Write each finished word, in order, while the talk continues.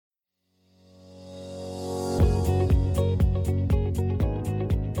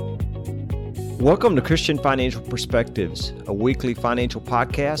Welcome to Christian Financial Perspectives, a weekly financial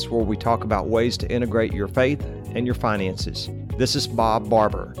podcast where we talk about ways to integrate your faith and your finances. This is Bob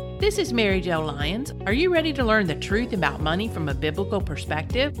Barber. This is Mary Jo Lyons. Are you ready to learn the truth about money from a biblical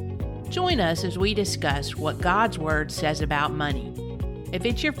perspective? Join us as we discuss what God's Word says about money. If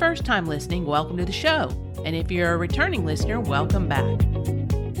it's your first time listening, welcome to the show. And if you're a returning listener, welcome back.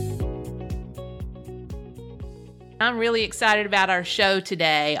 I'm really excited about our show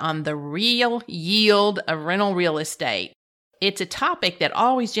today on the real yield of rental real estate. It's a topic that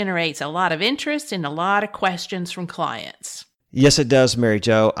always generates a lot of interest and a lot of questions from clients. Yes, it does, Mary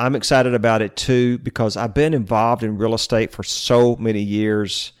Jo. I'm excited about it too because I've been involved in real estate for so many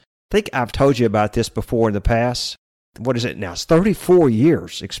years. I think I've told you about this before in the past. What is it now? It's 34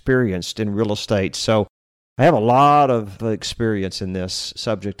 years experienced in real estate. So I have a lot of experience in this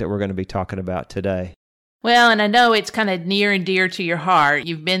subject that we're going to be talking about today. Well, and I know it's kind of near and dear to your heart.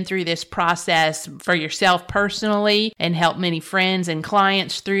 You've been through this process for yourself personally and helped many friends and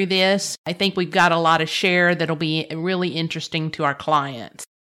clients through this. I think we've got a lot to share that'll be really interesting to our clients.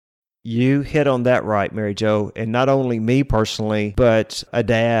 You hit on that right, Mary Jo, and not only me personally, but a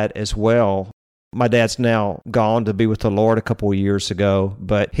dad as well. My dad's now gone to be with the Lord a couple of years ago,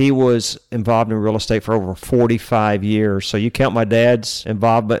 but he was involved in real estate for over 45 years. So you count my dad's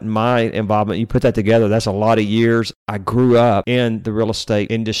involvement and my involvement, you put that together, that's a lot of years. I grew up in the real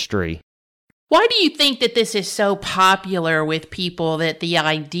estate industry. Why do you think that this is so popular with people, that the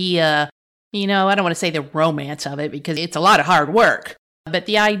idea, I don't want to say the romance of it because it's a lot of hard work, but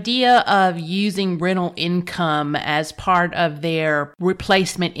the idea of using rental income as part of their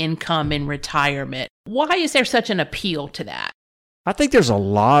replacement income in retirement, why is there such an appeal to that? I think there's a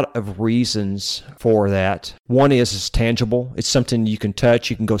lot of reasons for that. One is it's tangible. It's something you can touch,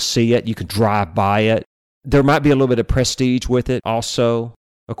 you can go see it, you can drive by it. There might be a little bit of prestige with it also.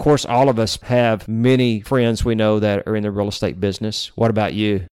 Of course, all of us have many friends we know that are in the real estate business. What about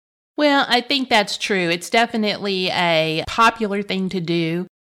you? Well, I think that's true. It's definitely a popular thing to do.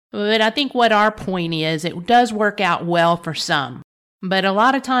 But I think what our point is, it does work out well for some. But a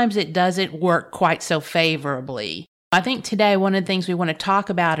lot of times it doesn't work quite so favorably. I think today one of the things we want to talk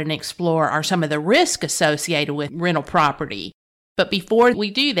about and explore are some of the risks associated with rental property. But before we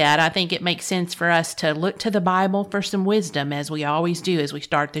do that, I think it makes sense for us to look to the Bible for some wisdom, as we always do as we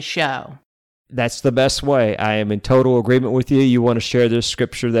start the show. That's the best way. I am in total agreement with you. You want to share this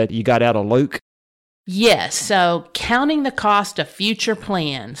scripture that you got out of Luke? Yes. So counting the cost of future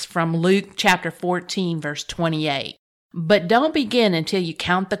plans from Luke chapter 14, verse 28. But don't begin until you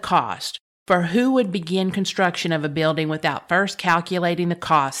count the cost. For who would begin construction of a building without first calculating the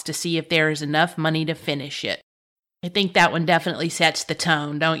cost to see if there is enough money to finish it? I think that one definitely sets the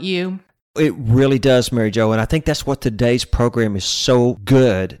tone, don't you? It really does, Mary Jo, and I think that's what today's program is so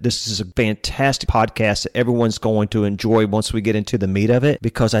good. This is a fantastic podcast that everyone's going to enjoy once we get into the meat of it,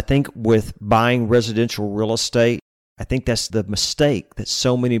 because I think with buying residential real estate, I think that's the mistake that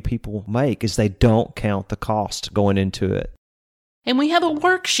so many people make is they don't count the cost going into it. And we have a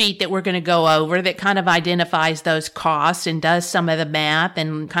worksheet that we're going to go over that kind of identifies those costs and does some of the math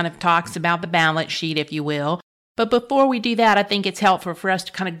and kind of talks about the balance sheet, if you will. But before we do that, I think it's helpful for us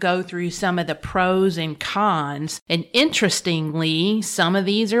to kind of go through some of the pros and cons. And interestingly, some of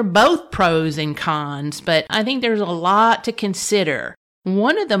these are both pros and cons, but I think there's a lot to consider.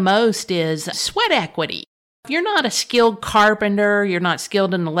 One of the most is sweat equity. If you're not a skilled carpenter, you're not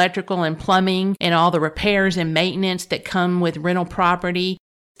skilled in electrical and plumbing and all the repairs and maintenance that come with rental property,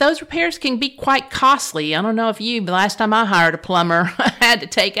 those repairs can be quite costly. I don't know if you, but the last time I hired a plumber, I had to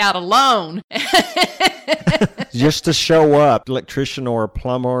take out a loan. Just to show up, electrician or a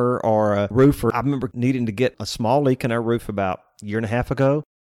plumber or a roofer. I remember needing to get a small leak in our roof about a year and a half ago,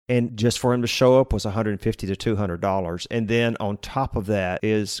 and just for him to show up was $150 to $200. And then on top of that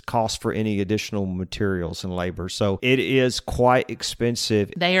is cost for any additional materials and labor. So it is quite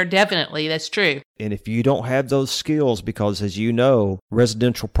expensive. They are definitely, that's true. And if you don't have those skills, because as you know,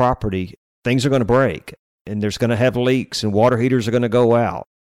 residential property, things are going to break and there's going to have leaks and water heaters are going to go out.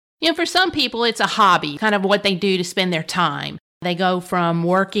 For some people, it's a hobby, kind of what they do to spend their time. They go from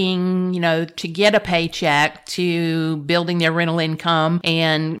working, to get a paycheck to building their rental income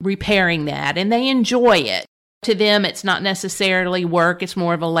and repairing that, and they enjoy it. To them, it's not necessarily work, it's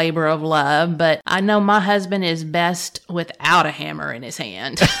more of a labor of love, but I know my husband is best without a hammer in his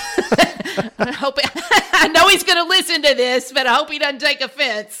hand. I know he's going to listen to this, but I hope he doesn't take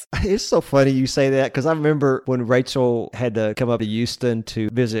offense. It's so funny you say that because I remember when Rachel had to come up to Houston to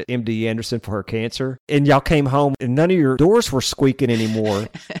visit MD Anderson for her cancer, and y'all came home and none of your doors were squeaking anymore.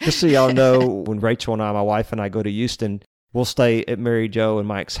 Just so y'all know, when Rachel and I, my wife and I, go to Houston, we'll stay at Mary Jo and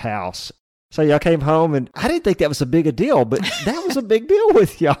Mike's house. So y'all came home, and I didn't think that was a big a deal, but that was a big deal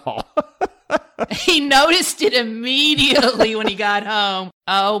with y'all. He noticed it immediately when he got home.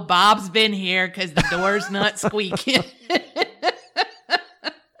 Oh, Bob's been here because the door's not squeaking.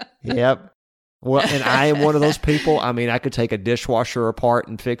 Yep. Well, and I am one of those people. I mean, I could take a dishwasher apart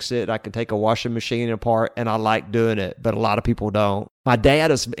and fix it. I could take a washing machine apart, and I like doing it, but a lot of people don't. My dad,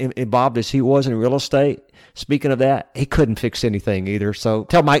 as involved as he was in real estate, speaking of that, he couldn't fix anything either. So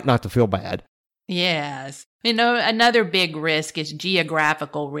tell Mike not to feel bad. Yes. You know, another big risk is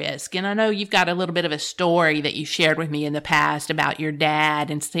geographical risk. And I know you've got a little bit of a story that you shared with me in the past about your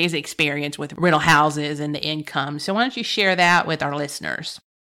dad and his experience with rental houses and the income. So why don't you share that with our listeners?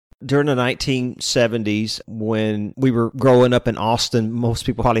 During the 1970s, when we were growing up in Austin, most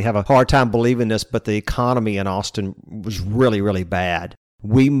people probably have a hard time believing this, but the economy in Austin was really, really bad.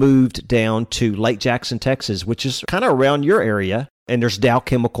 We moved down to Lake Jackson, Texas, which is kind of around your area, and there's Dow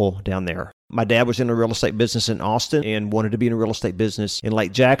Chemical down there. My dad was in the real estate business in Austin and wanted to be in the real estate business in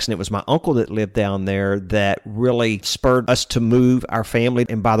Lake Jackson. It was my uncle that lived down there that really spurred us to move our family.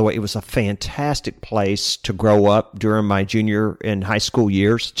 And by the way, it was a fantastic place to grow up during my junior and high school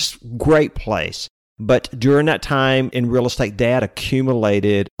years. Just great place. But during that time in real estate, Dad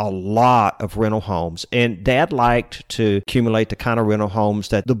accumulated a lot of rental homes. And Dad liked to accumulate the kind of rental homes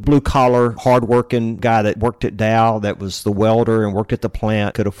that the blue-collar, hardworking guy that worked at Dow, that was the welder and worked at the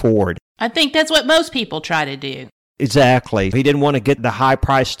plant, could afford. I think that's what most people try to do. Exactly. He didn't want to get the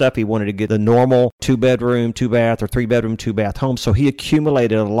high-priced stuff. He wanted to get the normal 2-bedroom, 2-bath, or 3-bedroom, 2-bath homes. So he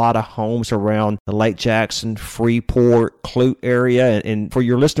accumulated a lot of homes around the Lake Jackson, Freeport, Clute area. And for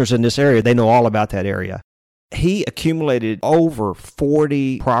your listeners in this area, they know all about that area. He accumulated over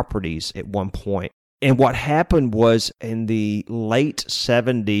 40 properties at one point. And what happened was in the late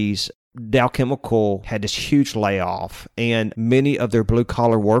 70s, Dow Chemical had this huge layoff, and many of their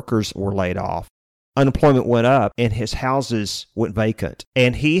blue-collar workers were laid off. Unemployment went up, and his houses went vacant.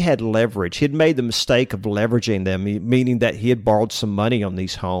 And he had leverage. He'd made the mistake of leveraging them, meaning that he had borrowed some money on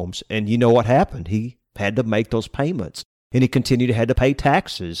these homes. And you know what happened? He had to make those payments. And he continued to have to pay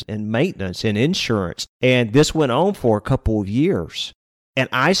taxes and maintenance and insurance. And this went on for a couple of years. And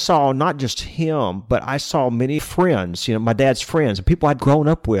I saw not just him, but I saw many friends, my dad's friends, and people I'd grown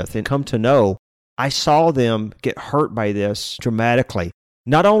up with and come to know. I saw them get hurt by this dramatically.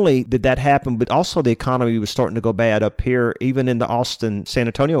 Not only did that happen, but also the economy was starting to go bad up here, even in the Austin, San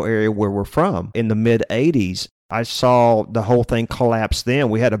Antonio area where we're from in the mid-'80s. I saw the whole thing collapse then.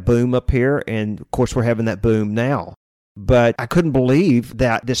 We had a boom up here, and of course we're having that boom now. But I couldn't believe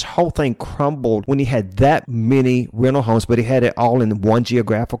that this whole thing crumbled when he had that many rental homes, but he had it all in one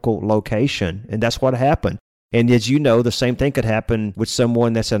geographical location. And that's what happened. And as you know, the same thing could happen with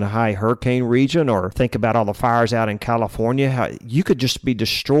someone that's in a high hurricane region, or think about all the fires out in California. How you could just be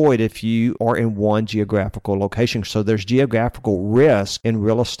destroyed if you are in one geographical location. So there's geographical risk in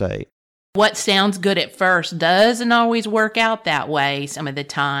real estate. What sounds good at first doesn't always work out that way some of the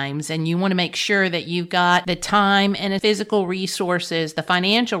times, and you want to make sure that you've got the time and the physical resources, the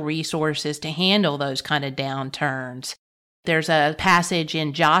financial resources to handle those kind of downturns. There's a passage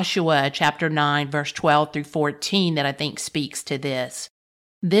in Joshua chapter 9, verse 12 through 14 that I think speaks to this.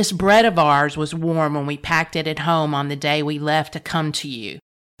 This bread of ours was warm when we packed it at home on the day we left to come to you.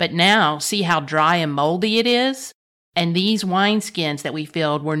 But now, see how dry and moldy it is? And these wineskins that we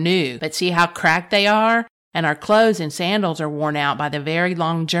filled were new, but see how cracked they are? And our clothes and sandals are worn out by the very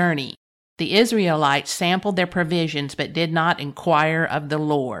long journey. The Israelites sampled their provisions, but did not inquire of the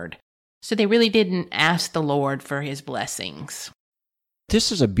Lord. So they really didn't ask the Lord for his blessings.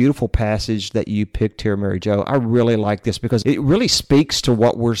 This is a beautiful passage that you picked here, Mary Jo. I really like this because it really speaks to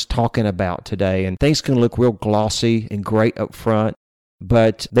what we're talking about today. And things can look real glossy and great up front,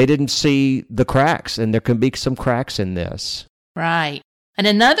 but they didn't see the cracks, and there can be some cracks in this. Right. And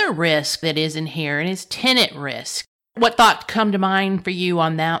another risk that is inherent is tenant risk. What thought come to mind for you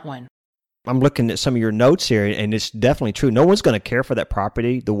on that one? I'm looking at some of your notes here, and it's definitely true. No one's going to care for that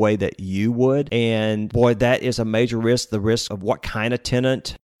property the way that you would. And boy, that is a major risk, the risk of what kind of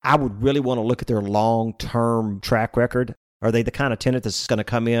tenant. I would really want to look at their long-term track record. Are they the kind of tenant that's going to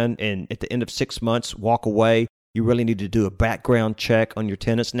come in and at the end of 6 months walk away? You really need to do a background check on your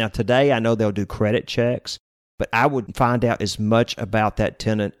tenants. Now, today, I know they'll do credit checks, but I would find out as much about that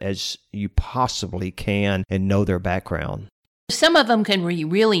tenant as you possibly can and know their background. Some of them can be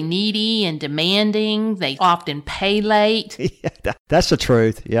really needy and demanding. They often pay late. Yeah, that's the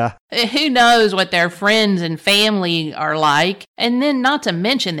truth, yeah. Who knows what their friends and family are like? And then not to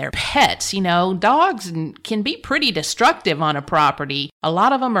mention their pets. Dogs can be pretty destructive on a property. A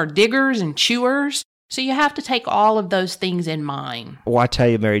lot of them are diggers and chewers. So you have to take all of those things in mind. Well, I tell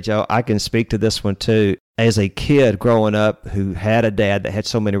you, Mary Jo, I can speak to this one too. As a kid growing up who had a dad that had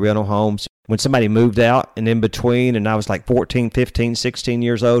so many rental homes, when somebody moved out and in between, and I was like 14, 15, 16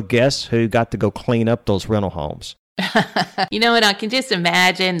 years old, guess who got to go clean up those rental homes? And I can just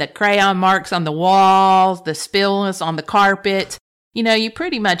imagine the crayon marks on the walls, the spills on the carpet. You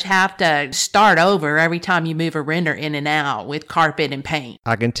pretty much have to start over every time you move a renter in and out with carpet and paint.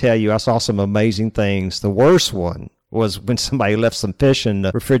 I can tell you, I saw some amazing things. The worst one was when somebody left some fish in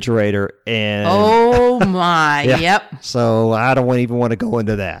the refrigerator and... Oh my, yeah. Yep. So I don't even want to go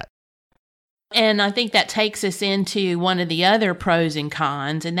into that. And I think that takes us into one of the other pros and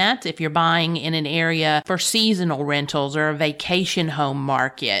cons, and that's if you're buying in an area for seasonal rentals or a vacation home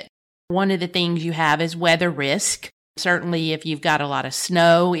market. One of the things you have is weather risk. Certainly, if you've got a lot of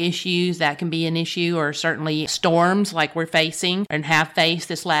snow issues, that can be an issue, or certainly storms like we're facing and have faced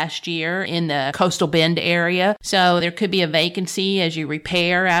this last year in the coastal Bend area. So there could be a vacancy as you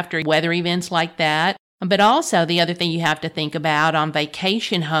repair after weather events like that. But also the other thing you have to think about on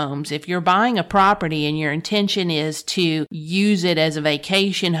vacation homes, if you're buying a property and your intention is to use it as a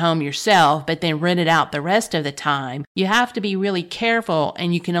vacation home yourself, but then rent it out the rest of the time, you have to be really careful,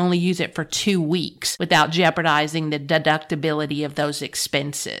 and you can only use it for 2 weeks without jeopardizing the deductibility of those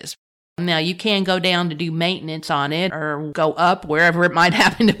expenses. Now, you can go down to do maintenance on it or go up wherever it might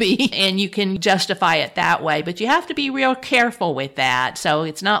happen to be, and you can justify it that way. But you have to be real careful with that. So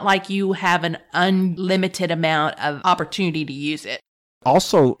it's not like you have an unlimited amount of opportunity to use it.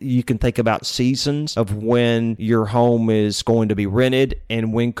 Also, you can think about seasons of when your home is going to be rented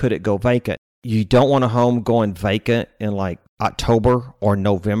and when could it go vacant. You don't want a home going vacant in like October or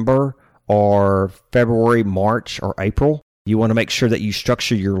November or February, March, or April. You want to make sure that you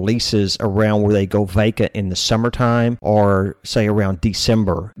structure your leases around where they go vacant in the summertime or say around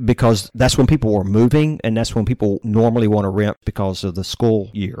December, because that's when people are moving and that's when people normally want to rent because of the school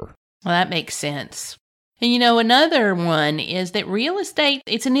year. Well, that makes sense. And another one is that real estate,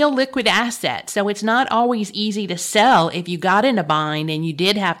 it's an illiquid asset. So it's not always easy to sell if you got in a bind and you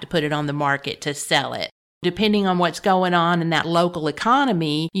did have to put it on the market to sell it. Depending on what's going on in that local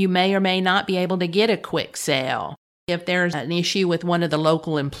economy, you may or may not be able to get a quick sale. If there's an issue with one of the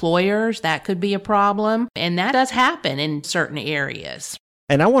local employers, that could be a problem. And that does happen in certain areas.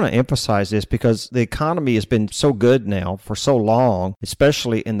 And I want to emphasize this because the economy has been so good now for so long,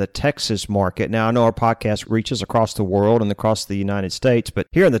 especially in the Texas market. Now, I know our podcast reaches across the world and across the United States, but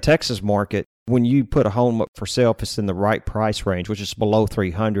here in the Texas market, when you put a home up for sale, if it's in the right price range, which is below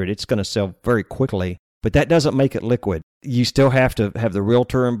 $300,000, it's going to sell very quickly. But that doesn't make it liquid. You still have to have the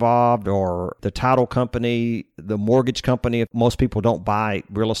realtor involved or the title company, the mortgage company. Most people don't buy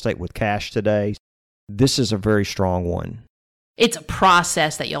real estate with cash today. This is a very strong one. It's a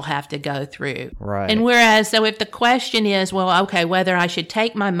process that you'll have to go through. Right. And whereas, so if the question is, well, okay, whether I should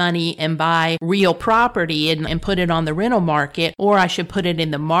take my money and buy real property and put it on the rental market, or I should put it in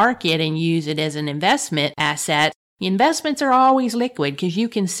the market and use it as an investment asset, investments are always liquid because you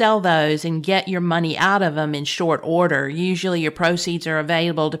can sell those and get your money out of them in short order. Usually your proceeds are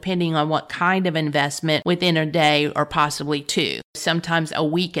available depending on what kind of investment within a day or possibly 2, sometimes a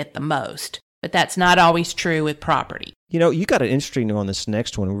week at the most. But that's not always true with property. You got an interesting one on this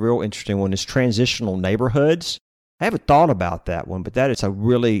next one, a real interesting one, is transitional neighborhoods. I haven't thought about that one, but that is a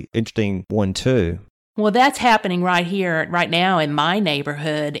really interesting one too. Well, that's happening right here, right now in my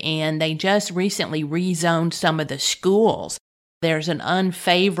neighborhood, and they just recently rezoned some of the schools. There's an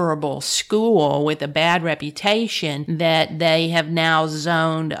unfavorable school with a bad reputation that they have now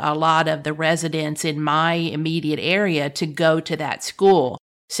zoned a lot of the residents in my immediate area to go to that school.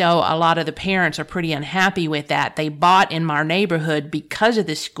 So a lot of the parents are pretty unhappy with that. They bought in our neighborhood because of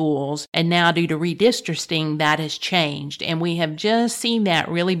the schools, and now due to redistricting, that has changed. And we have just seen that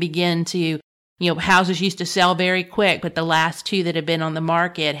really begin to, houses used to sell very quick, but the last 2 that have been on the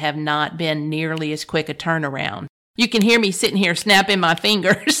market have not been nearly as quick a turnaround. You can hear me sitting here snapping my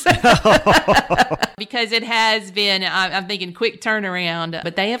fingers because it has been, I'm thinking, quick turnaround,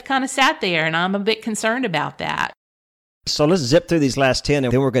 but they have kind of sat there, and I'm a bit concerned about that. So let's zip through these last 10,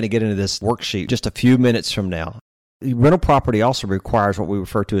 and then we're going to get into this worksheet just a few minutes from now. Rental property also requires what we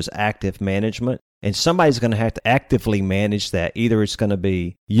refer to as active management, and somebody's going to have to actively manage that. Either it's going to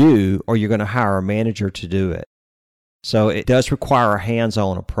be you or you're going to hire a manager to do it. So it does require a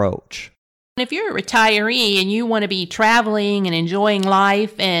hands-on approach. If you're a retiree and you want to be traveling and enjoying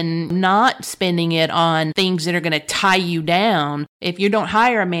life and not spending it on things that are going to tie you down, if you don't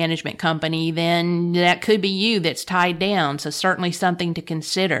hire a management company, then that could be you that's tied down. So certainly something to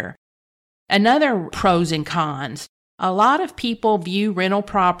consider. Another pros and cons. A lot of people view rental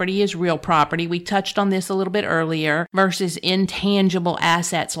property as real property. We touched on this a little bit earlier, versus intangible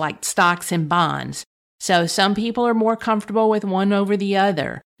assets like stocks and bonds. So some people are more comfortable with one over the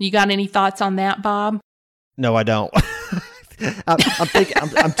other. You got any thoughts on that, Bob? No, I don't. I'm thinking.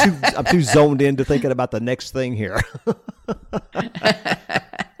 I'm too zoned into thinking about the next thing here.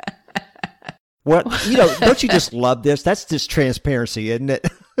 What, don't you just love this? That's just transparency, isn't it?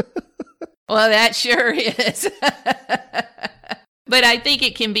 Well, that sure is. But I think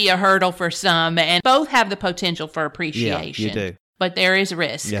it can be a hurdle for some, and both have the potential for appreciation. Yeah, you do. But there is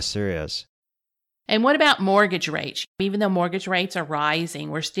risk. Yes, there is. And what about mortgage rates? Even though mortgage rates are rising,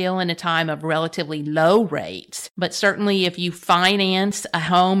 we're still in a time of relatively low rates. But certainly if you finance a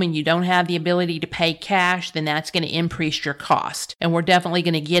home and you don't have the ability to pay cash, then that's going to increase your cost. And we're definitely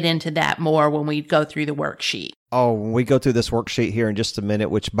going to get into that more when we go through the worksheet. Oh, when we go through this worksheet here in just a minute,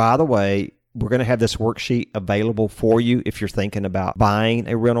 which, by the way, we're going to have this worksheet available for you if you're thinking about buying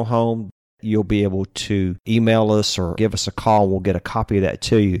a rental home. You'll be able to email us or give us a call. We'll get a copy of that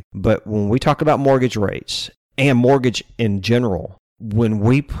to you. But when we talk about mortgage rates and mortgage in general, when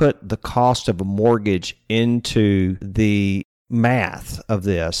we put the cost of a mortgage into the math of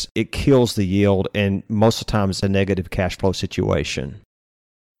this, it kills the yield and most of the time it's a negative cash flow situation.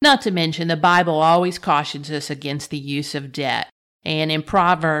 Not to mention, the Bible always cautions us against the use of debt. And in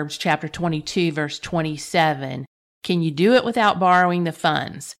Proverbs chapter 22, verse 27, can you do it without borrowing the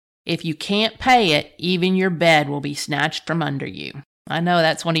funds? If you can't pay it, even your bed will be snatched from under you. I know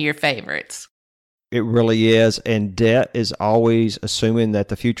that's one of your favorites. It really is. And debt is always assuming that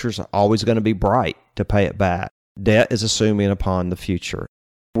the future is always going to be bright to pay it back. Debt is assuming upon the future.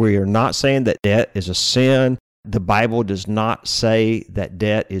 We are not saying that debt is a sin. The Bible does not say that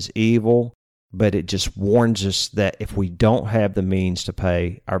debt is evil, but it just warns us that if we don't have the means to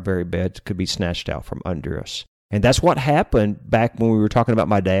pay, our very bed could be snatched out from under us. And that's what happened back when we were talking about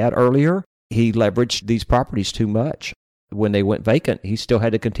my dad earlier. He leveraged these properties too much. When they went vacant, he still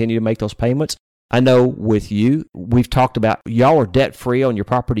had to continue to make those payments. I know with you, we've talked about y'all are debt-free on your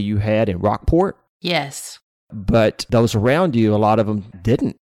property you had in Rockport. Yes. But those around you, a lot of them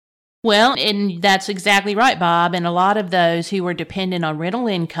didn't. Well, and that's exactly right, Bob. And a lot of those who were dependent on rental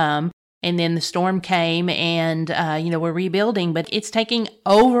income, and then the storm came and, we're rebuilding, but it's taking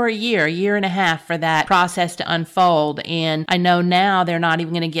over a year and a half for that process to unfold. And I know now they're not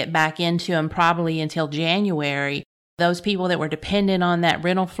even going to get back into them probably until January. Those people that were dependent on that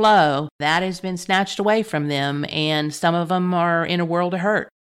rental flow, that has been snatched away from them. And some of them are in a world of hurt.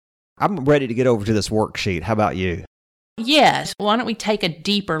 I'm ready to get over to this worksheet. How about you? Yes. Why don't we take a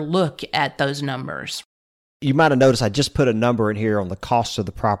deeper look at those numbers? You might have noticed I just put a number in here on the cost of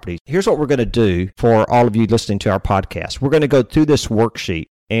the property. Here's what we're going to do for all of you listening to our podcast. We're going to go through this worksheet,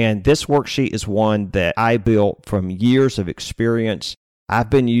 and this worksheet is one that I built from years of experience. I've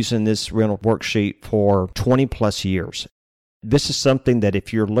been using this rental worksheet for 20 plus years. This is something that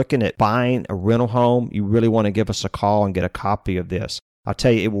if you're looking at buying a rental home, you really want to give us a call and get a copy of this. I'll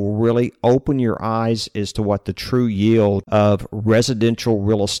tell you, it will really open your eyes as to what the true yield of residential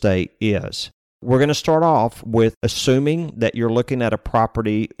real estate is. We're going to start off with assuming that you're looking at a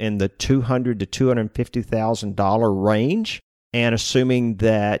property in the $200,000 to $250,000 range, and assuming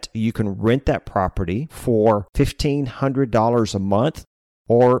that you can rent that property for $1,500 a month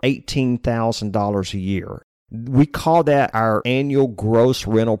or $18,000 a year. We call that our annual gross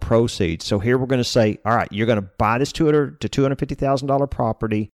rental proceeds. So here we're going to say, all right, you're going to buy this $200,000 to $250,000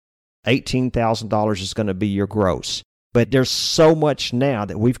 property. $18,000 is going to be your gross. But there's so much now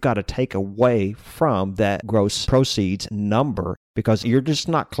that we've got to take away from that gross proceeds number because you're just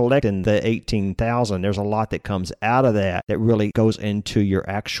not collecting the $18,000. There's a lot that comes out of that really goes into your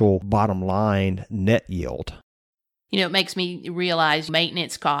actual bottom line net yield. It makes me realize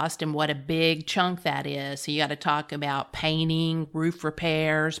maintenance cost and what a big chunk that is. So you got to talk about painting, roof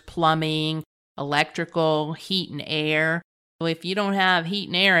repairs, plumbing, electrical, heat and air. If you don't have heat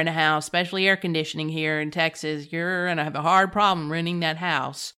and air in a house, especially air conditioning here in Texas, you're going to have a hard problem renting that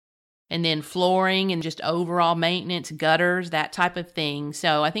house. And then flooring and just overall maintenance, gutters, that type of thing.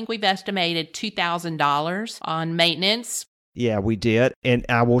 So I think we've estimated $2,000 on maintenance. Yeah, we did. And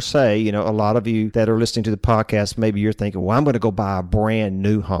I will say, a lot of you that are listening to the podcast, maybe you're thinking, well, I'm going to go buy a brand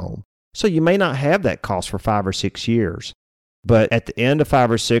new home. So you may not have that cost for 5 or 6 years. But at the end of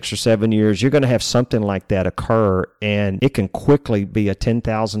 5 or 6 or 7 years, you're going to have something like that occur, and it can quickly be a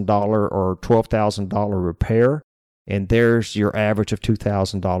 $10,000 or $12,000 repair, and there's your average of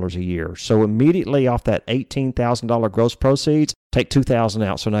 $2,000 a year. So immediately off that $18,000 gross proceeds, take $2,000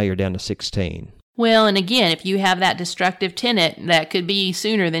 out, so now you're down to $16,000. Well, and again, if you have that destructive tenant, that could be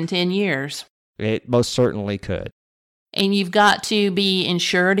sooner than 10 years. It most certainly could. And you've got to be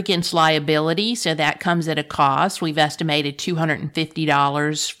insured against liability, so that comes at a cost. We've estimated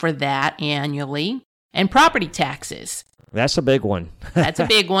 $250 for that annually. And property taxes. That's a big one. That's a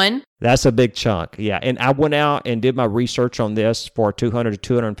big one. That's a big chunk, yeah. And I went out and did my research on this for a $200,000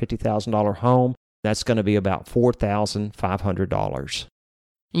 to $250,000 home. That's going to be about $4,500.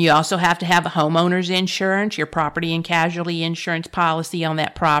 You also have to have a homeowner's insurance, your property and casualty insurance policy on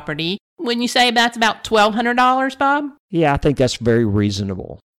that property. Wouldn't you say that's about $1,200, Bob? Yeah, I think that's very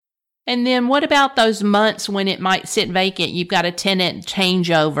reasonable. And then what about those months when it might sit vacant? You've got a tenant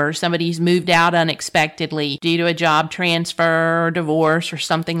changeover. Somebody's moved out unexpectedly due to a job transfer or divorce or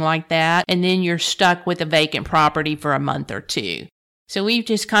something like that. And then you're stuck with a vacant property for a month or two. So we've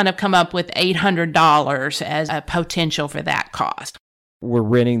just kind of come up with $800 as a potential for that cost. We're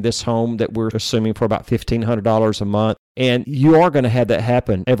renting this home that we're assuming for about $1,500 a month. And you are going to have that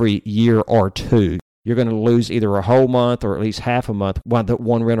happen every year or two. You're going to lose either a whole month or at least half a month while the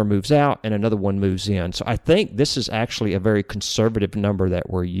one renter moves out and another one moves in. So I think this is actually a very conservative number that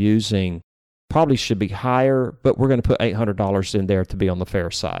we're using. Probably should be higher, but we're going to put $800 in there to be on the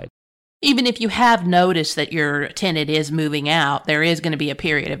fair side. Even if you have noticed that your tenant is moving out, there is going to be a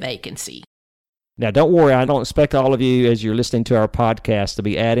period of vacancy. Now, don't worry. I don't expect all of you, as you're listening to our podcast, to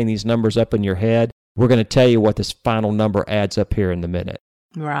be adding these numbers up in your head. We're going to tell you what this final number adds up here in a minute.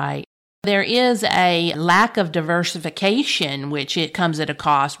 Right. There is a lack of diversification, which it comes at a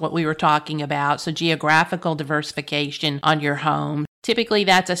cost, what we were talking about. So geographical diversification on your home. Typically,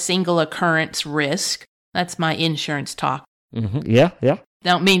 that's a single occurrence risk. That's my insurance talk. Mm-hmm. Yeah.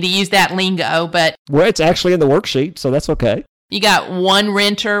 Don't mean to use that lingo, but... Well, it's actually in the worksheet, so that's okay. You got one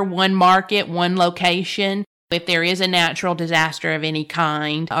renter, one market, one location. If there is a natural disaster of any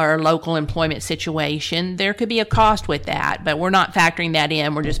kind or a local employment situation, there could be a cost with that, but we're not factoring that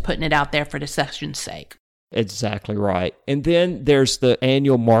in. We're just putting it out there for discussion's sake. Exactly right. And then there's the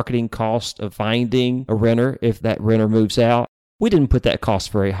annual marketing cost of finding a renter if that renter moves out. We didn't put that cost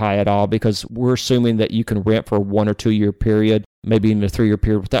very high at all because we're assuming that you can rent for a 1 or 2 year period, maybe in a 3 year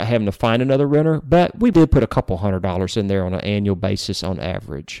period without having to find another renter. But we did put a couple $100 in there on an annual basis on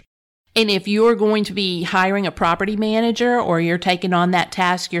average. And if you're going to be hiring a property manager or you're taking on that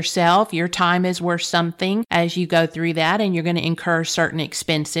task yourself, your time is worth something as you go through that and you're going to incur certain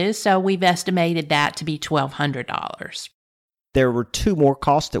expenses. So we've estimated that to be $1,200. There were 2 more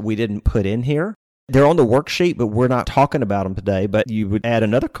costs that we didn't put in here. They're on the worksheet, but we're not talking about them today. But you would add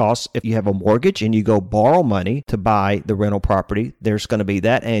another cost if you have a mortgage and you go borrow money to buy the rental property. There's going to be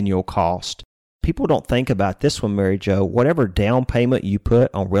that annual cost. People don't think about this one, Mary Jo. Whatever down payment you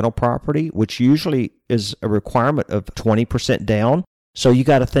put on rental property, which usually is a requirement of 20% down. So you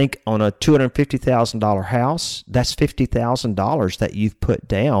got to think on a $250,000 house, that's $50,000 that you've put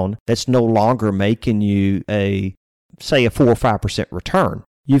down. That's no longer making you say a 4 or 5% return.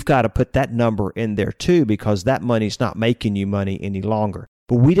 You've got to put that number in there too because that money's not making you money any longer.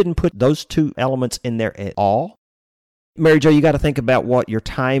 But we didn't put those 2 elements in there at all. Mary Jo, you got to think about what your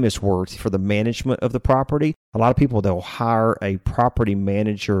time is worth for the management of the property. A lot of people, they'll hire a property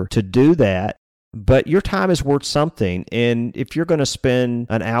manager to do that, but your time is worth something. And if you're going to spend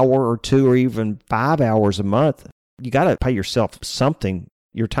an hour or 2 or even 5 hours a month, you got to pay yourself something.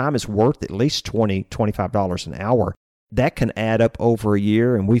 Your time is worth at least $20, $25 an hour. That can add up over a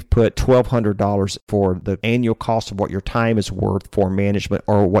year, and we've put $1,200 for the annual cost of what your time is worth for management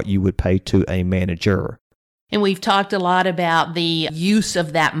or what you would pay to a manager. And we've talked a lot about the use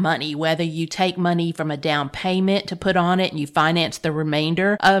of that money, whether you take money from a down payment to put on it and you finance the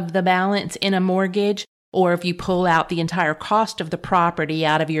remainder of the balance in a mortgage, or if you pull out the entire cost of the property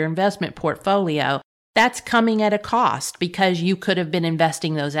out of your investment portfolio, that's coming at a cost because you could have been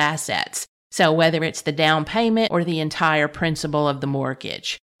investing those assets. So whether it's the down payment or the entire principal of the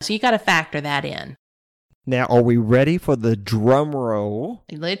mortgage. So you got to factor that in. Now, are we ready for the drum roll?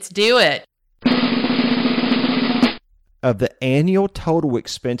 Let's do it. Of the annual total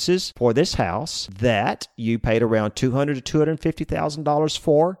expenses for this house that you paid around $200,000 to $250,000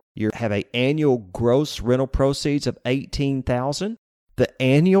 for, you have an annual gross rental proceeds of $18,000. The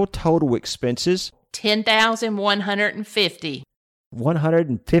annual total expenses $10,150.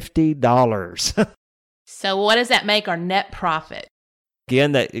 $150. So what does that make our net profit?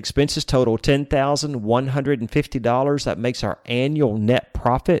 Again, that expenses total $10,150. That makes our annual net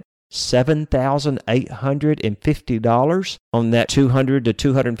profit $7,850 on that $200,000 to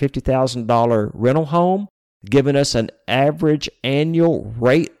 $250,000 rental home, giving us an average annual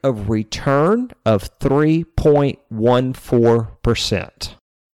rate of return of 3.14%.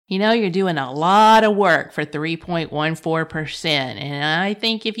 You know, you're doing a lot of work for 3.14%. And I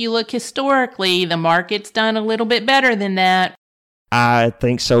think if you look historically, the market's done a little bit better than that. I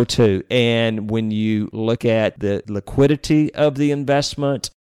think so too. And when you look at the liquidity of the investment,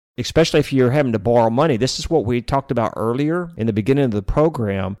 especially if you're having to borrow money, this is what we talked about earlier in the beginning of the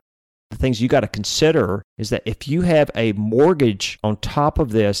program. The things you got to consider is that if you have a mortgage on top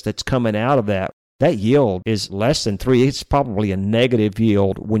of this that's coming out of that yield is less than 3. It's probably a negative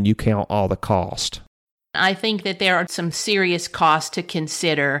yield when you count all the cost. I think that there are some serious costs to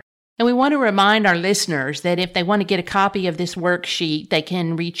consider. And we want to remind our listeners that if they want to get a copy of this worksheet, they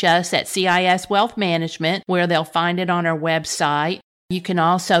can reach us at CIS Wealth Management, where they'll find it on our website. You can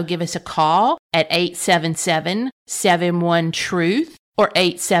also give us a call at 877-71-TRUTH. or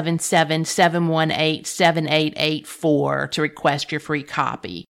 877-718-7884 to request your free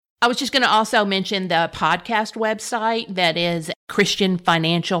copy. I was just going to also mention the podcast website that is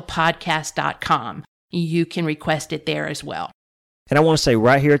christianfinancialpodcast.com. You can request it there as well. And I want to say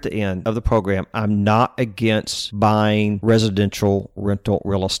right here at the end of the program, I'm not against buying residential rental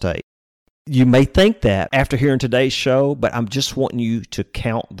real estate. You may think that after hearing today's show, but I'm just wanting you to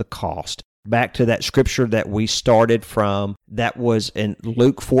count the cost. Back to that scripture that we started from, that was in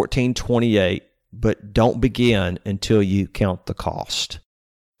Luke 14:28, but don't begin until you count the cost.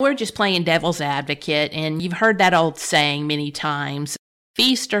 We're just playing devil's advocate, and you've heard that old saying many times,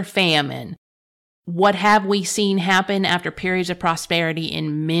 feast or famine. What have we seen happen after periods of prosperity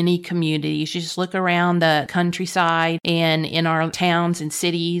in many communities? You just look around the countryside and in our towns and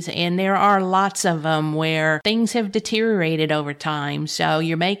cities, and there are lots of them where things have deteriorated over time. So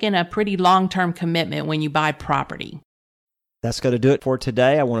you're making a pretty long-term commitment when you buy property. That's going to do it for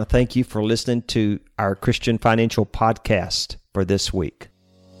today. I want to thank you for listening to our Christian Financial Podcast for this week.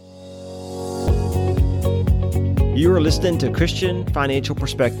 You are listening to Christian Financial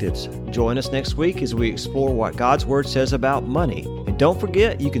Perspectives. Join us next week as we explore what God's Word says about money. And don't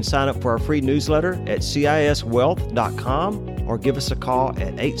forget, you can sign up for our free newsletter at ciswealth.com or give us a call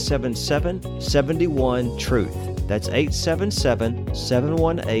at 877-71-TRUTH. That's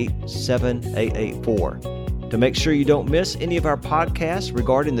 877-718-7884. To make sure you don't miss any of our podcasts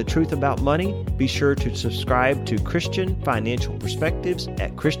regarding the truth about money, be sure to subscribe to Christian Financial Perspectives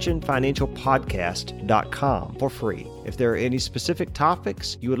at christianfinancialpodcast.com for free. If there are any specific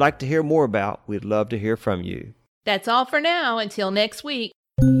topics you would like to hear more about, we'd love to hear from you. That's all for now. Until next week.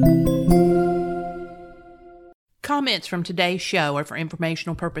 Comments from today's show are for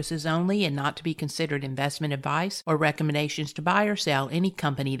informational purposes only and not to be considered investment advice or recommendations to buy or sell any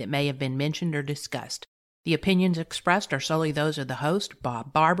company that may have been mentioned or discussed. The opinions expressed are solely those of the host,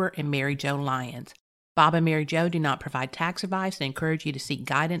 Bob Barber and Mary Jo Lyons. Bob and Mary Jo do not provide tax advice and encourage you to seek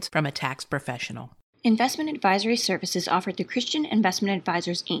guidance from a tax professional. Investment advisory services offered through Christian Investment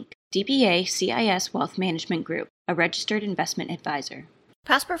Advisors, Inc., DBA CIS Wealth Management Group, a registered investment advisor.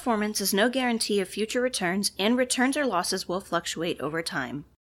 Past performance is no guarantee of future returns, and returns or losses will fluctuate over time.